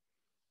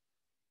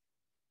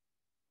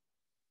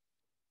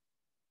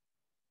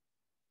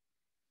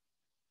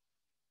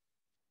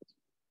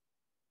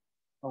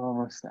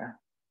 Almost there.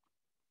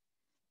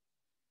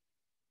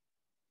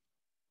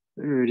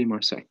 30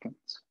 more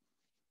seconds.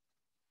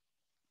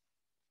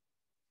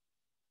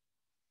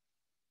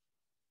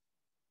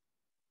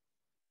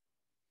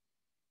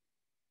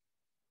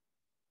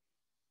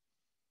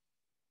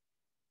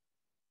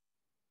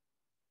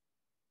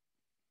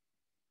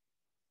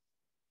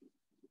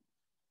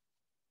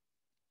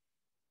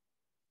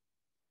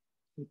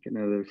 Take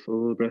another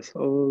full breath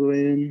all the way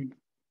in.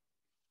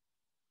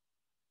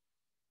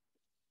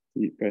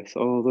 Deep breath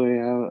all the way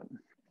out.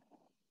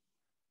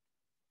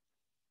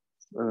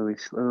 Slowly,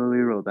 slowly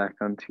roll back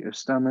onto your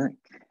stomach.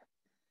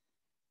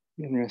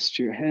 And rest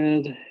your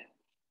head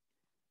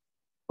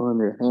on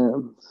your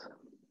hands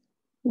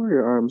or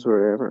your arms,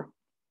 wherever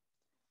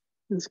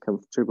is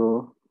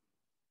comfortable.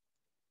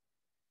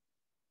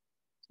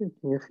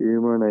 Taking a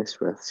few more nice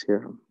breaths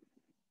here.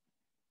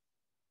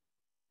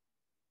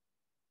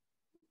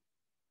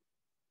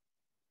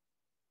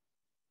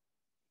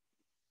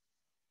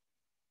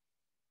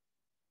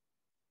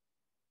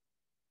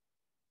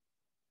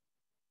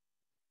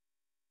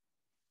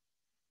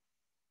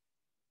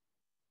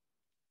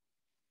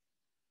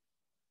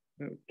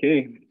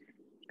 Okay,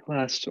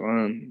 last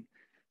one.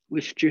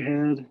 Lift your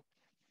head,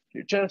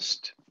 your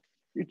chest,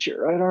 reach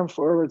your right arm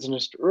forwards and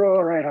just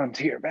roll right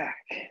onto your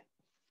back.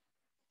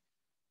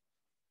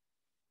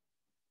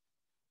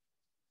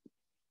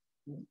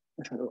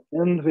 So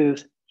end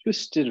with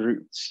twisted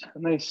roots, a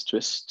nice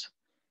twist.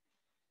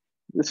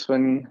 This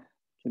one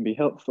can be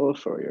helpful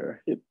for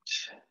your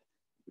hips,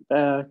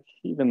 back,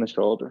 even the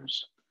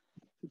shoulders.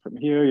 From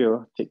here,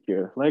 you'll take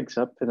your legs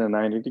up in a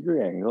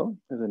 90-degree angle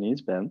with the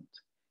knees bent.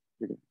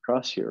 You're going to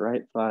cross your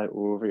right thigh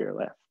over your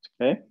left,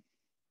 okay?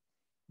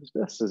 As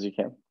best as you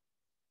can.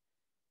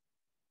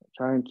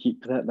 Try and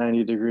keep that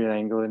 90-degree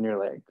angle in your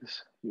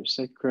legs, your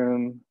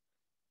sacrum,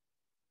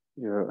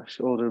 your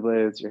shoulder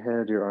blades, your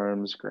head, your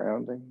arms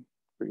grounding.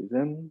 Breathe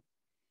in.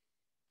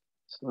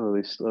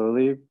 Slowly,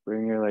 slowly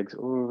bring your legs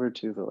over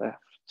to the left.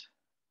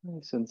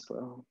 Nice and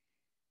slow.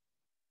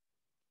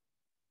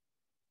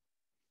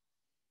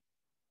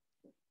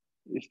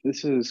 If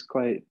this is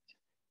quite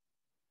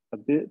a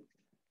bit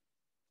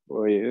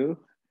for you,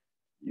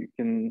 you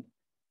can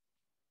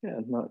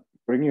not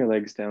bring your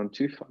legs down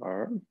too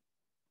far.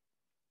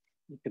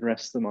 You can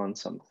rest them on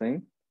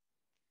something.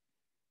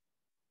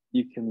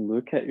 You can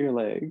look at your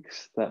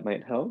legs. That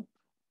might help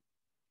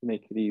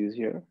make it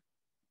easier.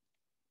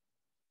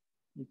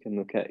 You can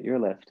look at your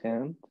left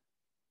hand.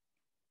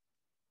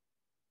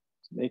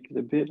 To make it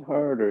a bit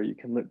harder, you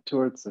can look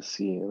towards the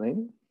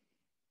ceiling.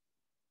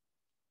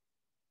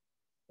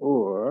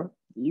 Or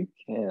you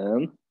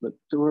can look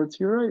towards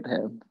your right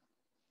hand.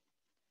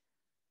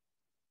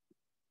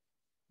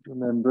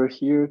 Remember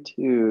here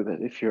too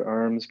that if your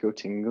arms go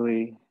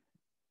tingly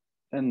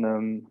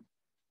and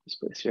just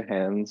place your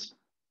hands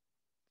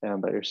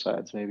down by your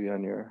sides, maybe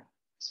on your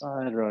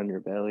side or on your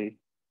belly.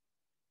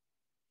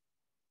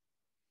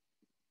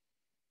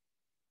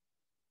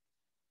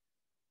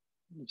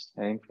 Just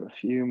hang for a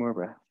few more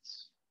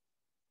breaths.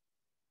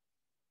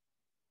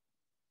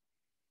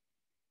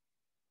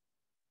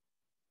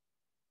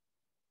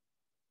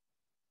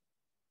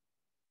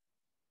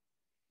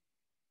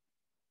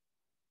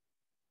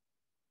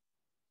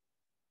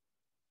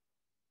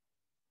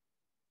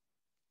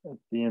 At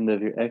the end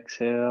of your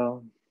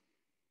exhale,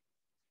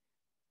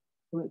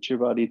 let your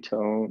body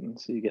tone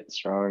so you get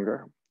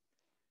stronger.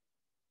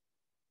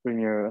 Bring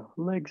your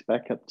legs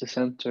back up to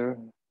center.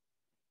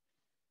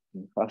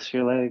 And cross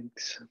your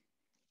legs,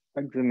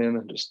 hug them in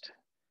and just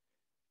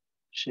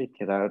shake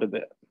it out a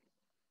bit.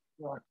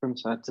 Rock from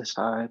side to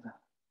side.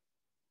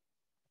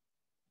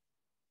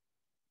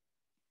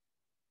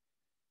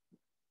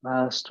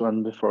 Last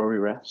one before we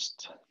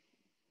rest.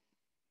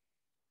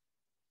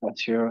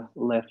 That's your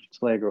left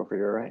leg over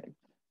your right.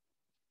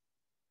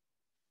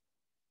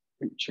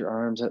 Reach your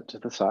arms out to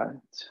the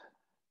sides.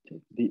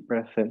 Take a deep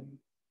breath in.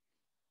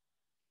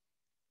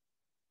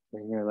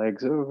 Bring your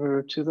legs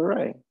over to the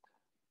right.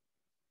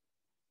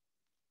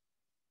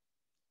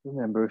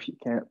 Remember, if you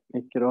can't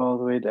make it all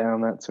the way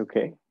down, that's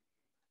okay.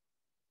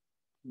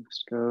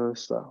 Just go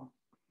slow.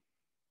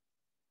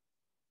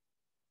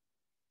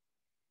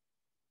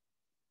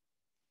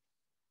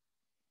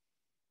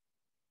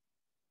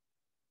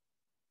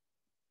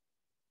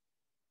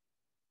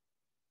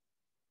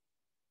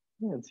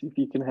 And see if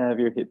you can have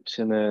your hips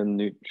in a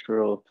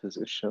neutral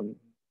position.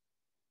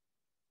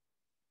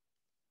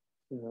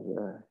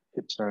 The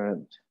hips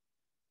aren't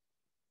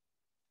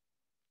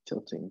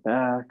tilting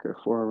back or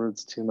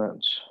forwards too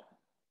much.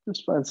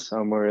 Just find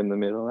somewhere in the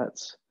middle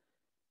that's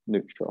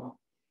neutral.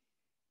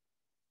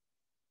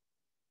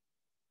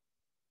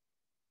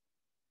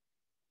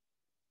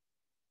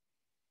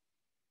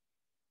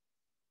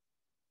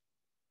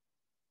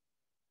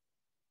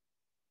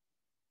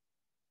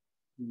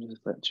 And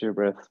just let your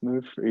breath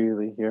move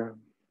freely here.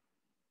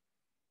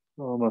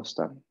 Almost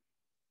done.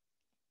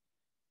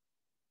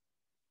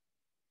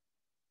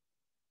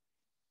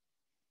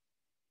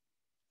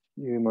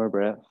 Few more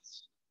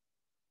breaths.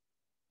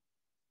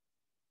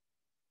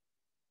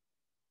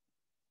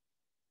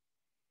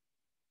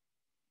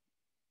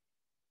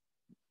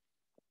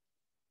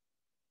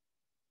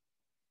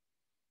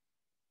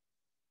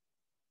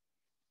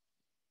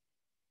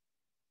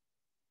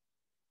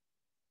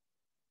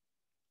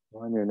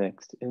 On your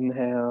next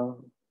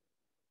inhale,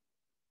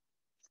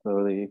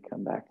 slowly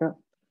come back up.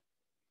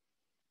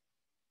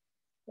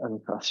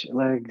 Uncross your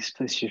legs,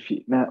 place your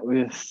feet mat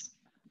width.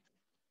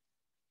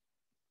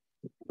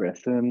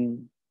 Breath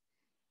in,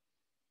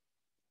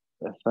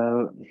 breath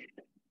out.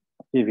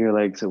 Give your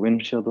legs a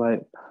windshield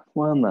wipe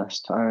one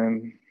last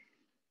time.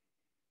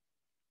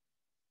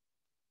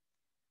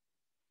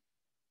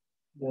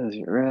 As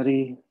you're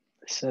ready,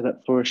 set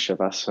up for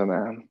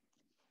Shavasana.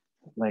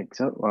 Legs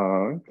out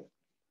long,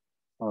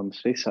 arms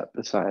face up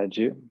beside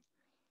you.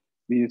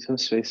 Leave some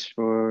space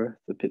for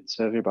the pits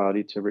of your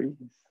body to breathe.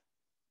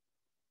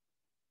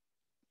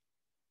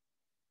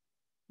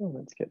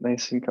 Let's get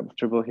nice and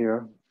comfortable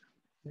here.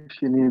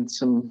 If you need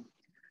some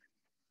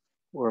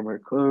warmer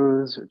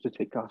clothes or to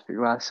take off your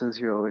glasses,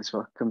 you're always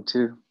welcome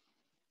to.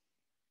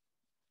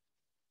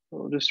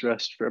 We'll just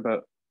rest for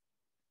about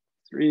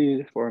 3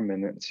 to 4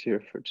 minutes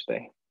here for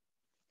today,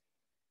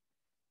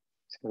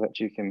 so that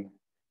you can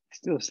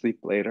still sleep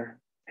later.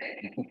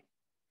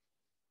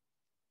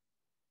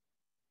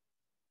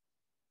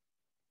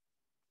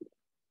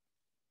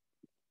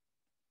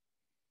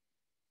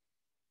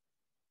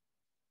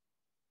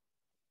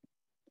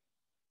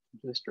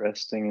 Just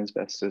resting as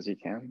best as you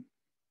can.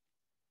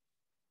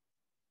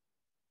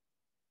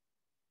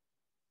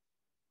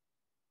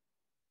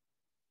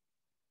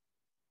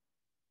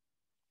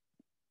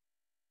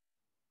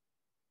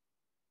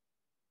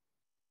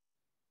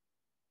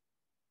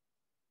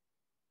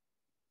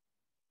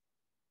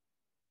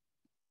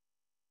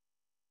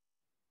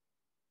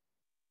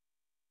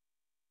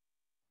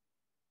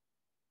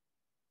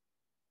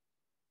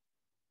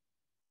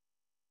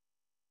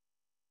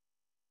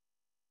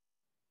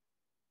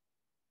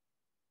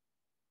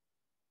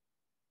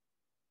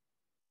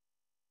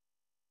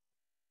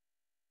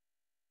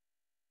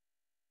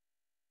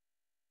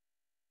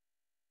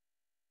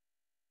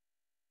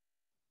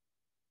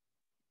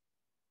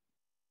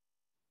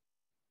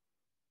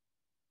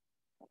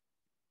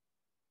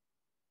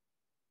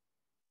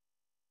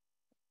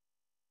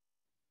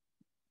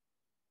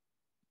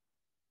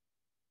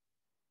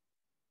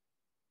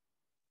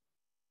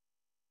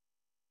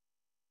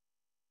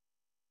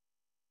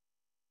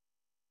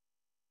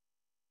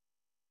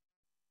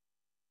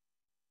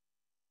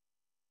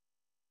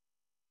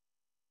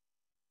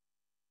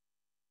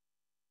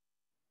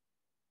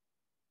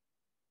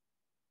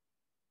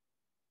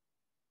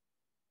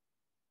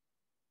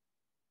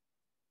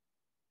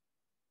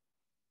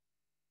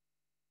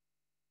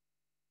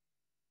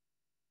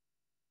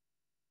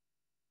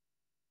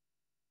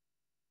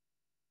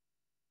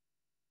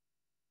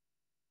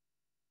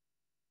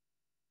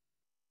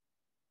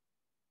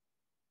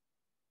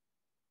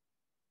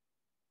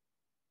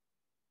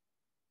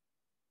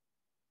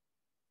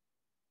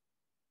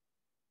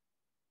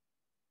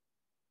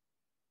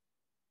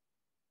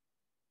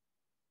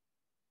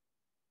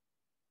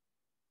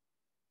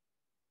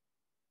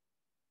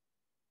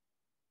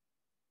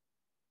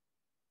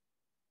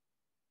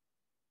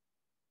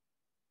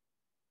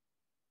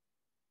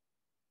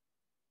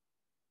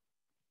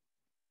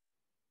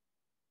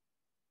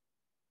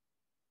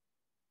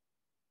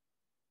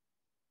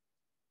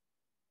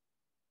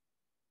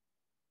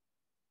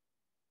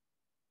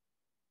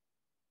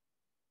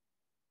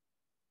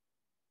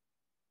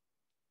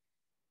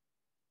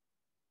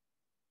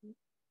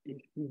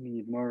 If you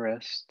need more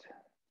rest,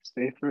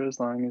 stay for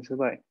as long as you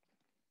like.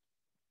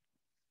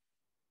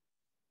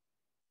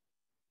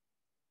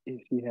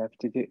 If you have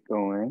to get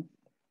going,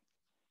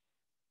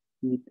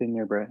 deepen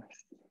your breath.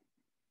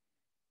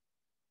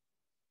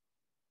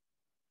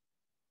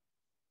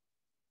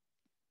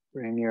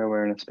 Bring your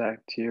awareness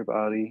back to your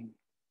body.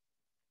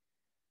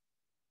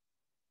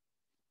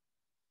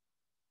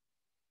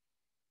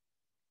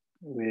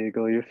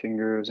 Wiggle your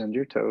fingers and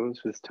your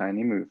toes with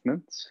tiny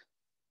movements.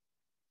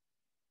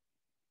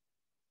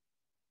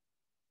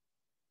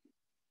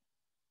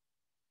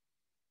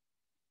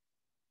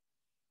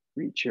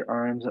 Reach your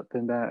arms up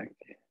and back.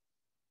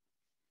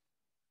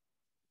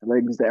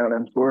 Legs down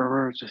and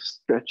forward,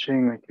 just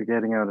stretching like you're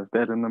getting out of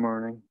bed in the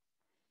morning.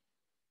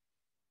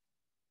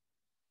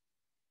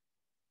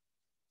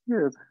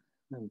 Good.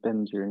 And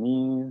bend your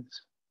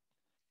knees.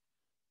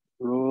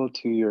 Roll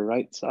to your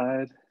right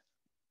side.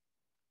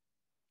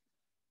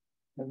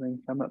 And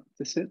then come up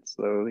to sit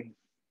slowly.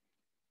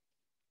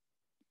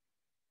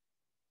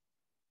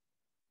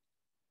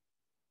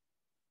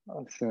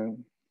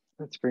 Awesome.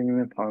 Let's bring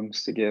the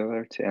palms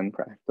together to end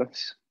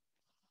practice.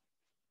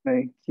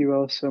 Thank you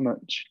all so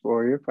much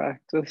for your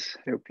practice.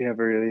 I hope you have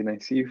a really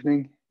nice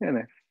evening, and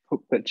I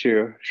hope that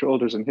your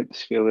shoulders and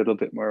hips feel a little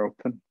bit more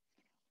open.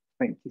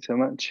 Thank you so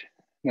much.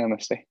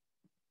 Namaste.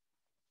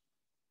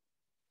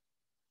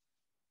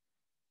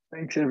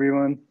 Thanks,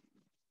 everyone.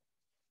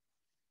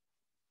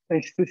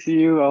 Nice to see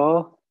you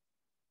all.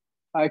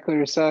 Hi,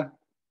 Clarissa.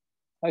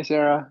 Hi,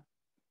 Sarah.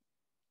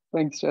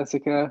 Thanks,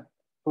 Jessica.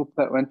 Hope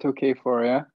that went okay for you.